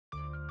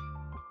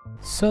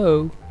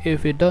So,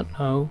 if you don't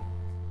know,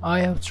 I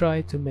have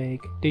tried to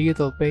make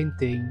digital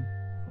painting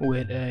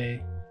with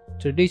a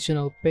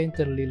traditional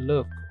painterly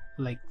look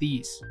like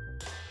this.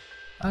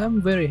 I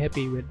am very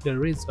happy with the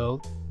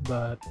result,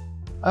 but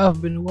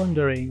I've been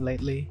wondering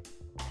lately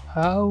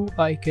how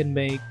I can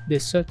make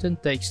this certain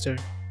texture,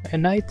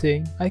 and I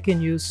think I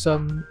can use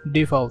some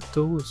default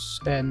tools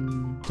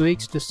and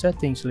tweaks the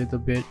settings a little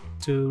bit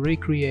to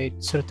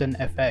recreate certain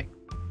effect.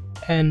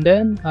 And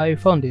then I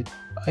found it.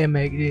 I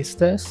make this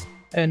test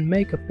and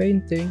make a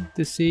painting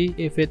to see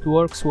if it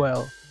works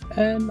well.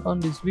 And on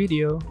this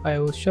video, I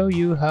will show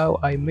you how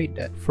I made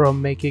that,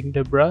 from making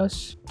the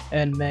brush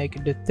and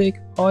make the thick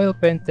oil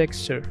paint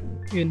texture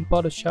in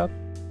Photoshop,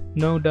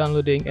 no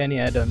downloading any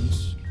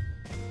add-ons.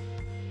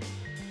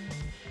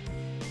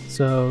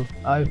 So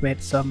I've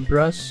made some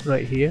brush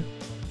right here,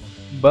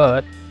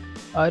 but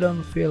I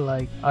don't feel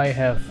like I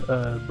have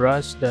a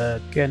brush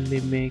that can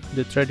mimic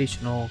the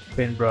traditional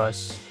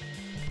paintbrush.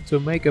 To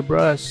make a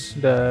brush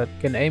that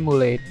can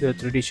emulate the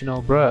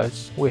traditional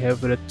brush, we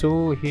have a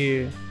tool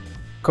here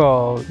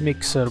called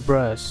mixer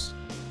brush.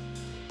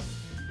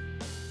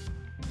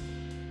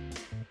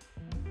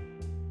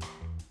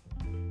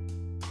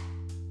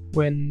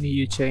 When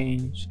you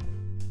change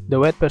the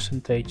wet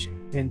percentage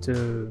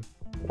into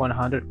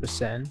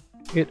 100%,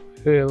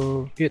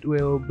 it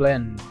will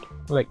blend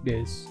like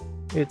this.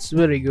 It's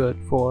very good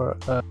for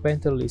a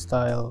painterly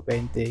style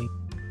painting.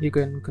 You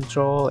can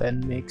control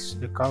and mix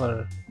the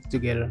color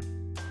together.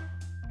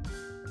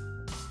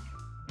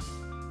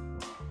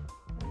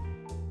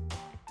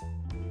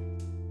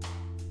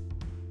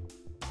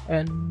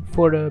 And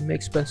for the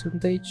mix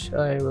percentage,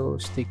 I will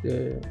stick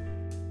the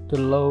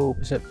low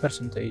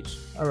percentage,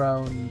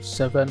 around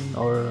 7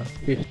 or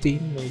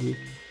 15 maybe.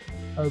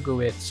 I'll go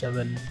with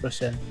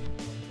 7%.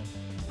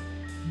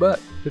 But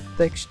the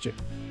texture,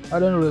 I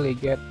don't really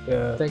get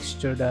the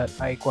texture that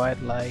I quite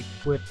like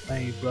with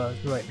my brush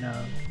right now.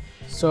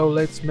 So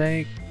let's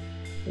make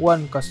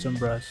one custom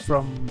brush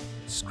from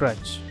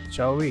scratch,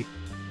 shall we?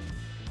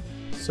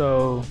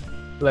 So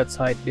let's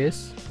hide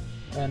this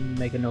and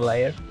make a new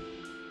layer.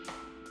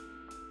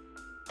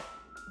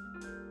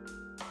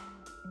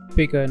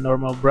 Pick a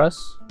normal brush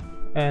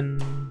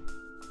and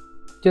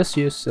just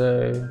use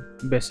a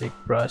basic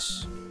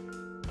brush.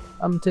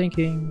 I'm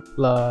thinking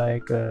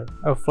like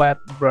a flat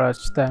brush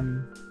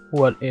stem,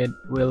 what it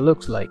will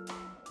look like.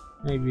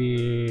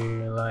 Maybe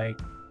like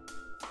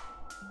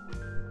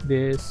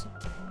this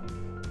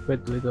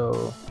with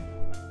little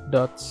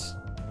dots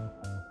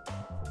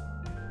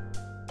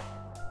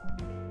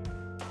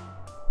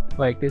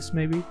like this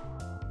maybe.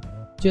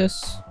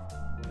 Just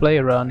play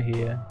around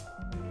here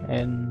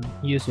and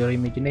use your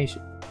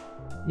imagination.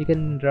 You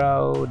can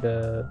draw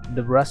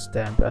the brush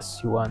stamp as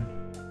you want.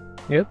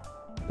 Yep,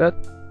 that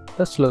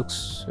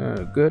looks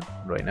good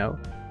right now.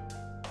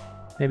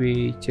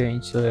 Maybe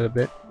change a little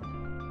bit.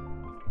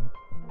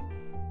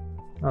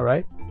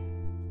 Alright.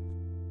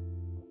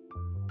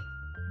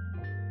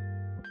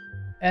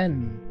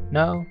 And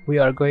now we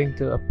are going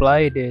to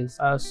apply this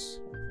as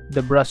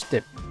the brush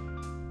tip.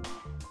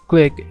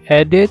 Click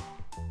edit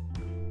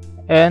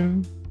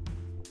and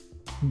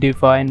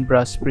define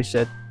brush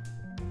preset.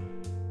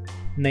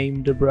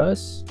 Name the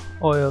brush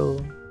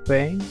oil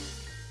paint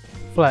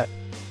flat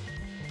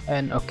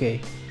and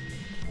OK.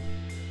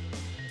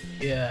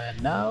 Yeah,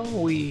 now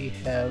we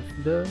have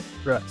the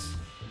brush.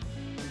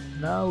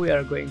 Now we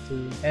are going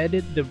to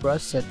edit the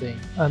brush setting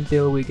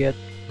until we get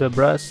the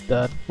brush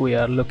that we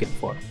are looking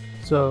for.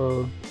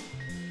 So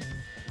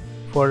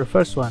for the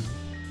first one,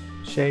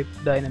 shape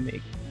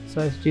dynamic,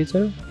 size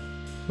jitter,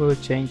 we'll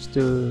change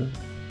to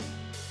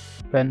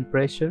pen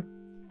pressure.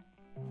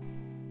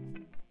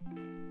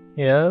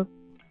 Yeah,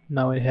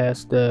 now it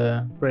has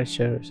the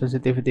pressure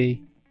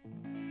sensitivity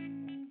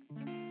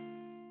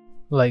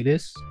like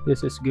this.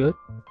 This is good.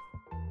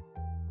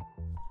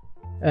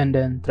 And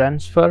then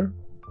transfer,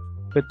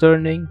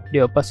 returning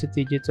the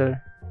opacity jitter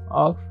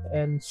off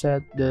and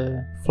set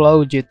the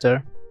flow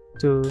jitter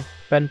to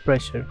pen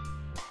pressure.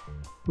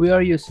 We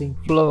are using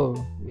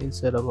flow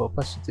instead of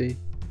opacity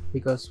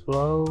because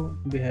flow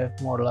behave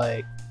more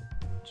like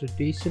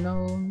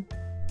traditional.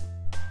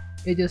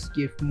 It just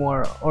gives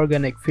more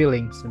organic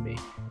feelings to me.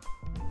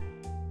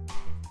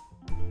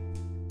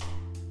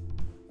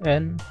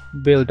 And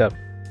build up.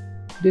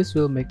 This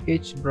will make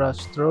each brush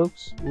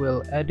strokes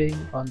will adding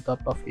on top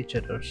of each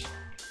others.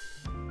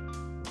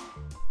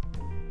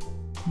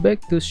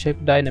 Back to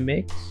shape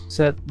dynamics,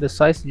 set the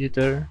size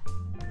jitter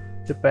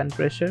to pen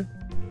pressure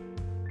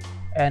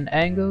and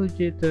angle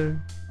jitter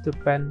to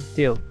pen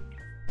tilt.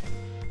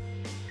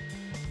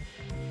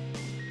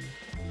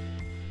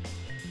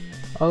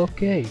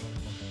 Okay,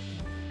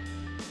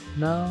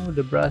 now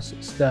the brush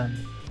is done.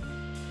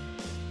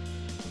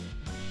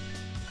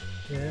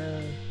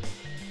 Yeah,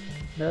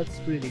 that's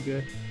pretty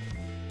good.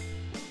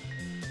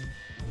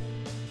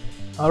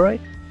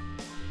 Alright,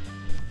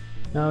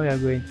 now we are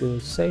going to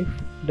save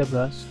the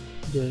brush.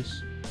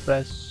 Just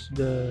press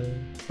the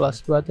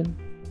plus button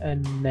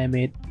and name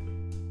it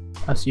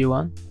as you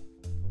want.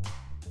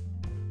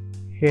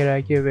 Here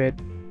I give it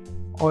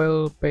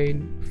oil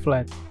paint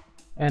flat.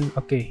 And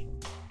okay,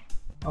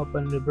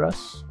 open the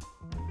brush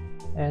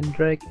and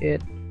drag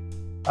it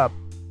up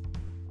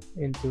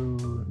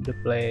into the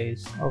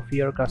place of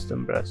your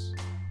custom brush.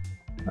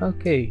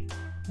 Okay,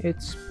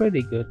 it's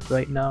pretty good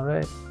right now,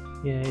 right?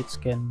 Yeah, it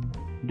can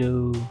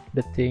do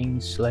the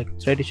things like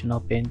traditional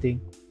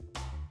painting,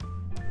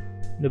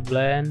 the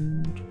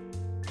blend,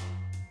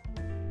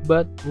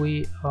 but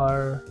we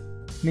are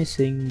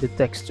missing the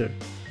texture,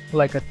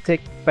 like a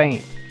thick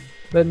paint.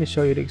 Let me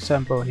show you the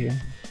example here.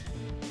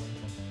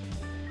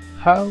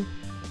 How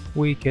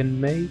we can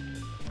make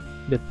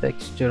the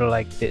texture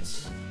like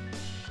this.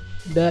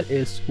 That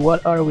is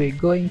what are we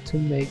going to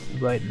make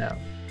right now.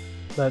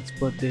 Let's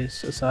put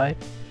this aside.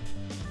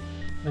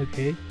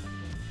 Okay,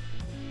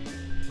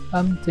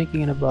 I'm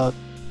thinking about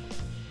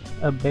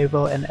a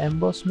bevel and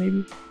emboss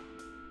maybe.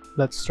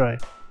 Let's try.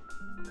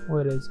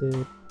 What is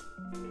it?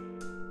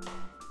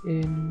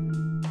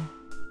 In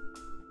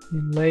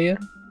layer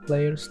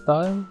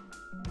style,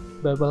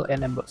 bevel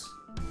and emboss.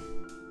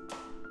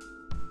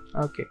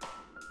 Okay,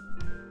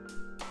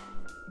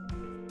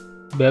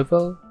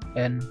 bevel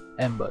and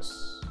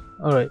emboss.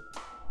 Alright,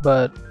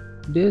 but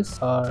these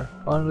are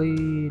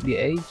only the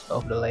edge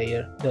of the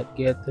layer that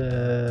get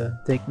the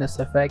thickness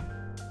effect,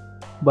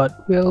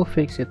 but we'll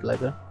fix it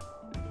later.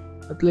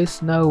 At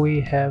least now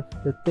we have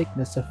the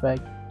thickness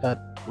effect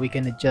that we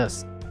can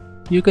adjust.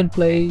 You can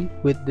play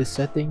with the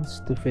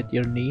settings to fit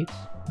your needs,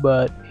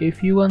 but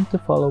if you want to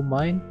follow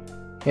mine,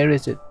 here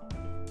is it.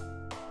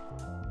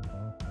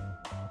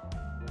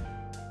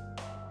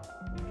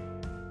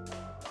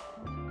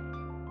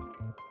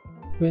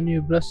 When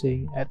you're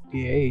brushing at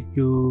the edge,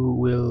 you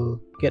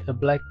will get a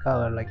black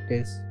color like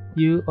this.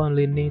 You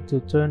only need to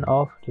turn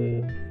off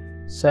the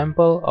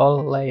sample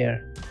all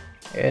layer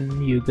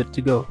and you're good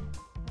to go.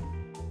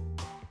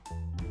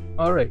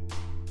 Alright,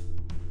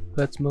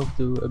 let's move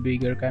to a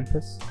bigger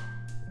canvas.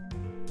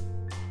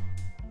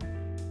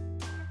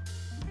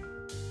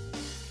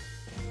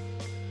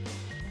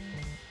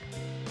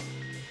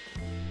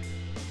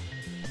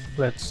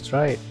 Let's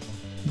try it.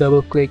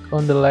 Double click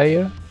on the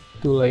layer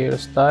to layer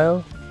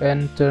style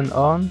and turn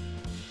on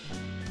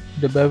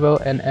the bevel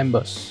and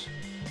emboss.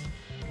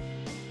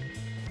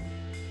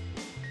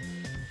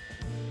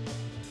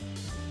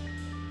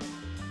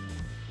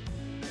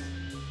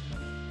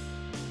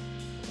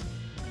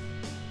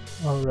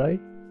 Alright,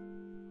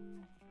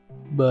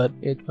 but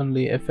it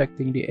only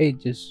affecting the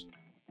edges.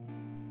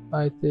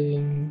 I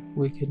think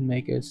we can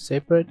make a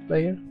separate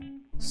layer.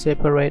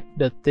 Separate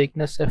the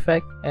thickness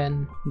effect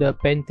and the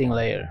painting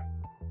layer.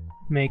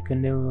 Make a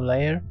new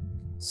layer.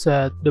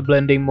 Set the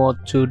blending mode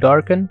to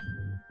darken.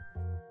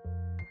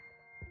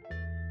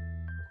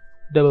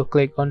 Double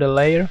click on the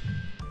layer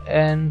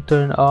and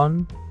turn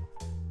on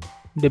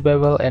the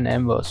bevel and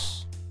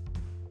emboss.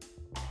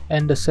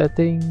 And the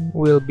setting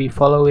will be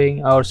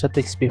following our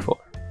settings before.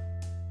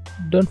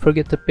 Don't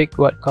forget to pick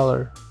what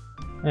color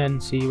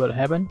and see what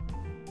happened.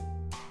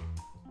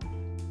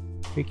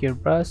 Pick your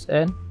brush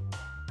and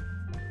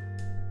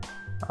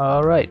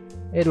alright,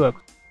 it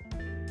worked.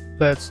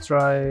 Let's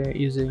try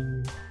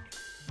using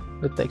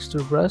the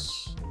texture brush.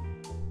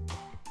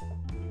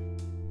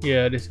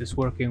 Yeah, this is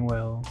working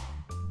well.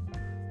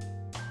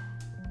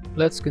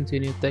 Let's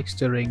continue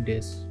texturing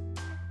this.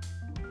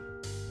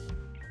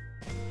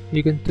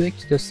 You can tweak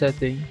the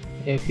setting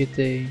if you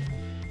think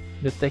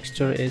the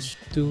texture is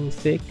too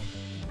thick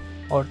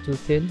or too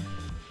thin.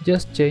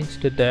 Just change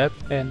the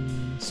depth and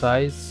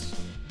size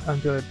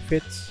until it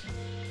fits.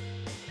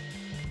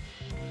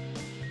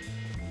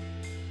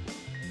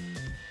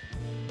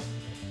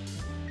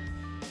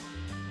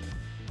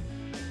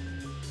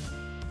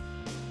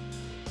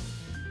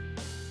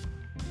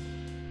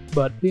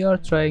 But we are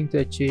trying to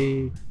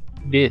achieve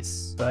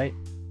this, right?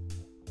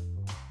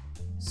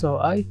 So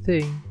I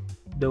think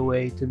the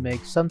way to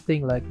make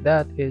something like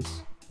that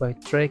is by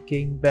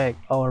tracking back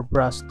our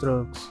brush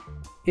strokes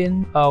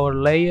in our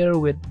layer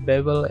with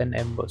bevel and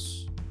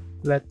emboss.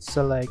 Let's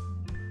select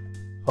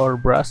our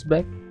brush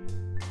back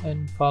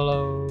and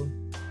follow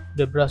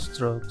the brush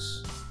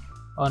strokes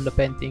on the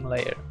painting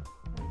layer.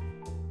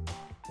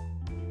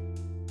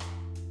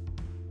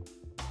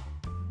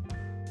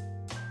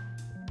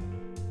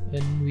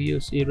 And we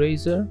use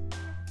eraser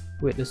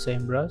with the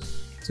same brush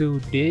to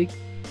dig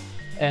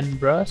and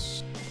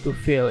brush to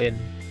fill in.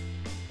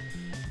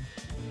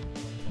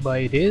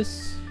 By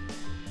this,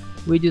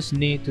 we just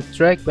need to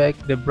track back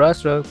the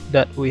brushstroke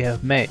that we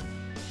have made.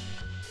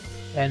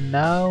 And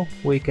now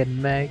we can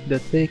make the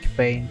thick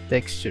paint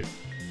texture.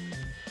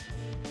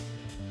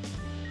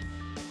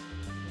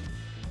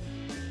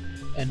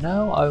 And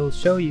now I will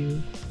show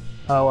you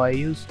how I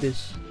use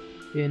this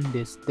in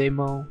this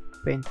demo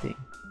painting.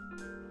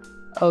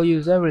 I'll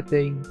use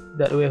everything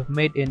that we have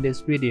made in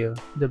this video,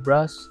 the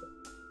brush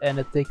and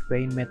the thick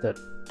paint method.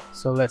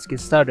 So let's get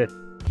started.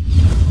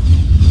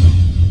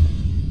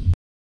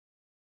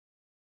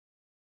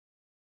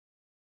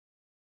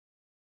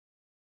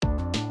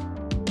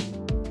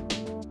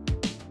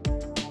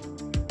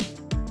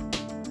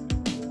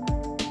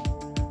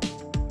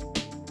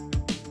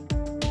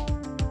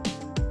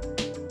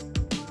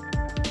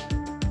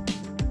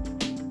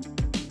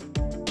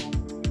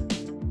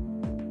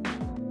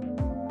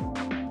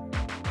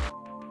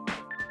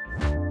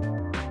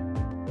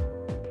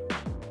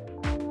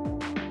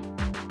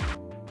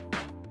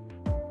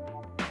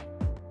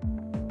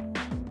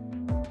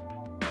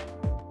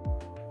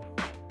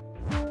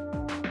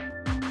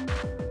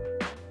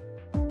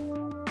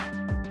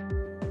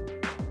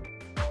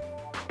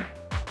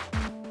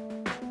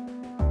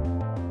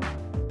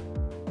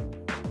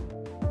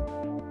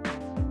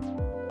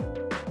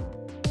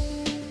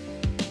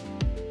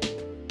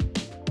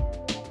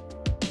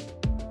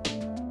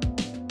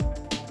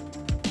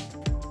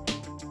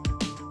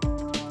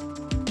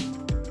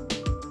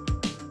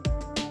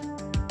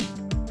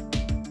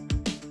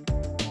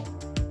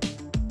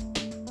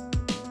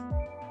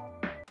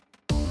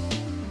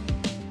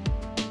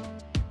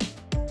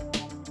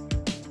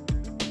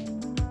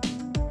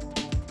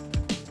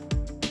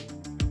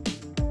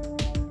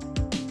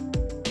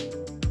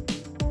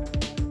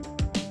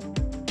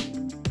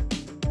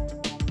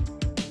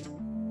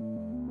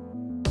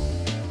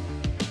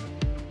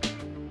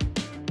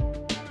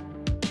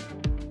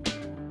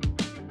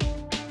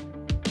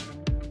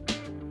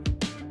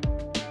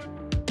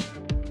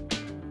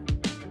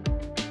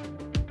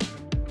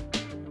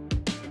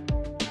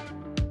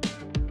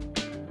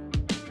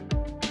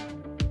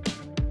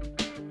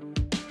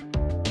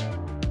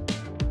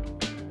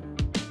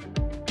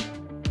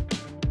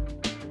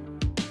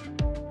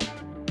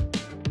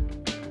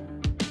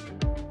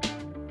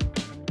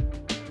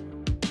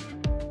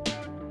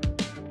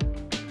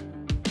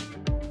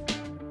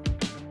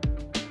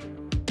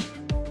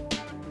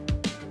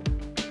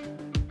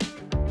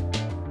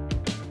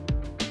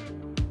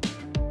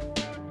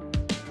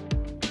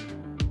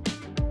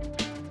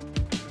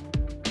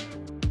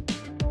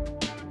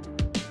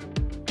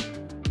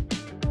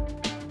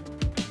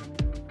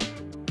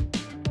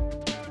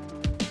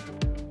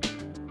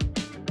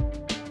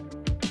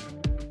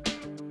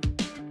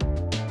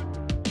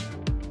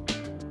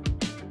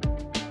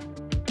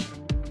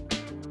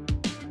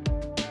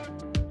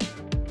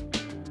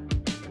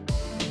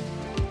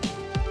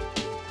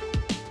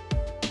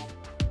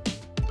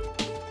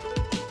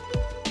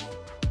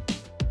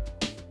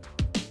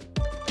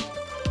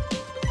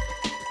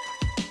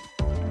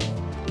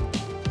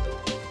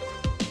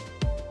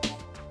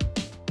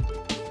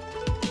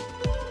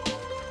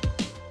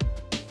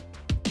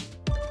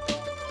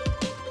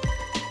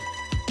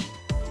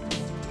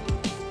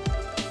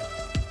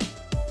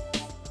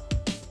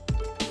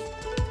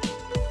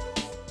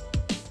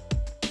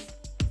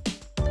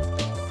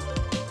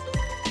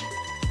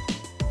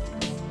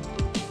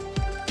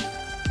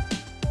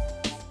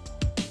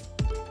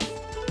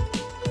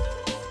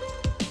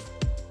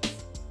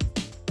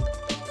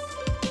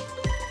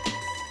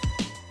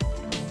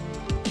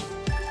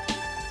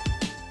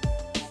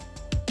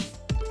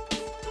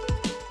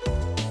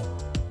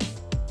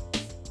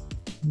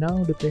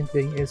 Now the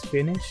painting is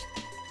finished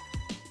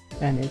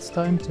and it's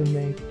time to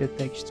make the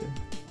texture.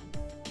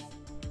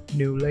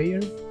 New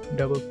layer,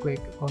 double click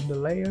on the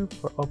layer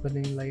for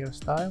opening layer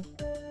style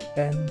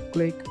and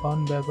click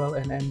on bevel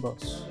and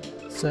emboss.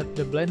 Set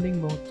the blending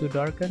mode to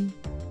darken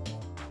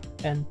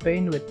and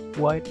paint with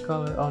white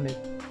color on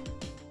it.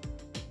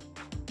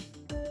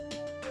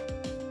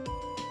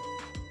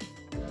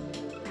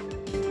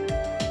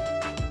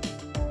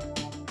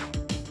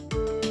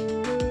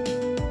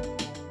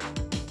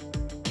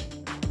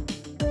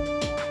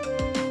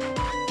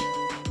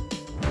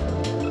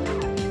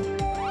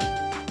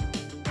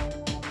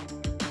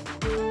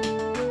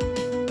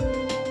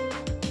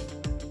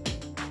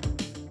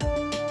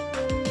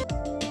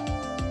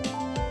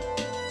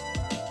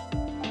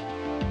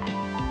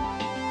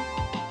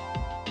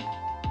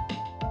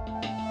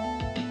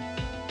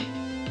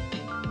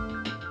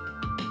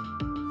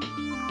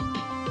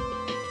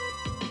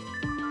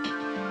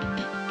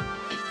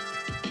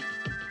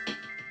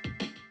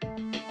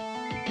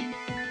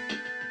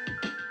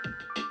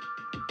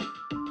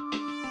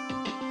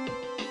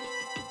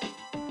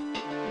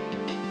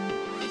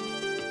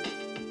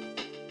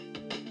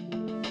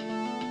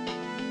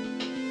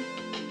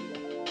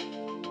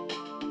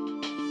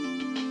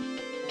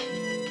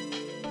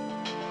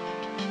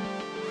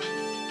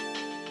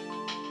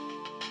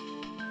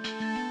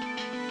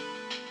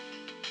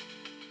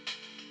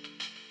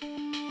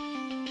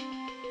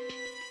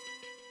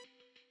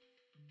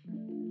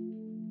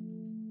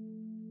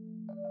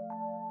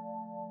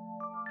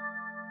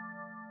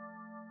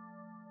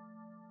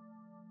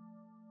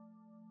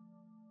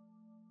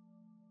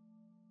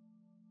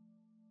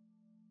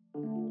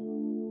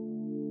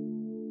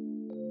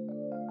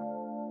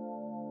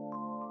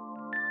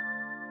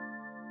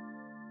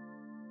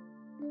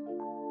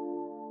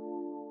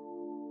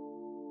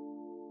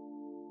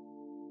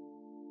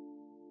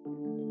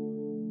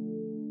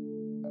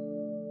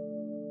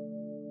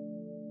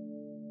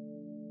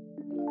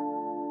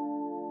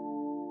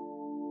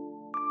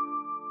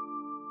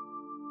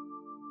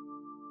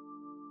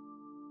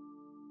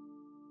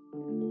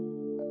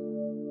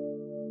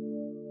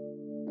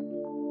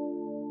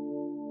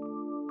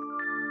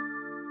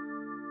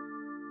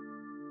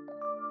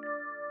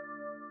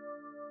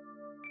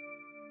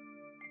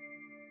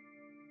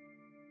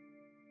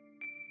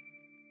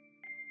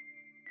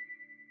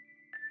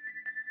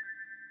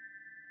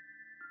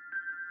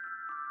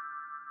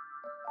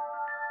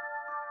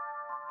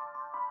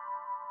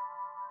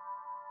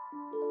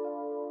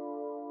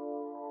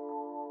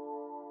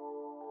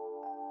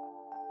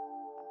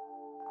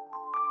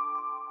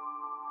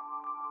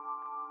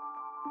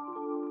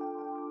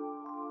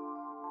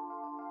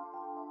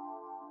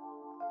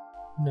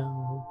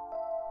 Now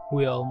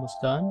we're almost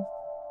done.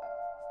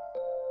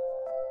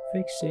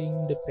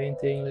 Fixing the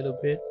painting a little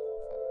bit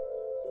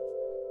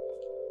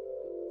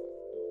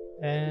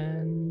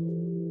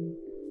and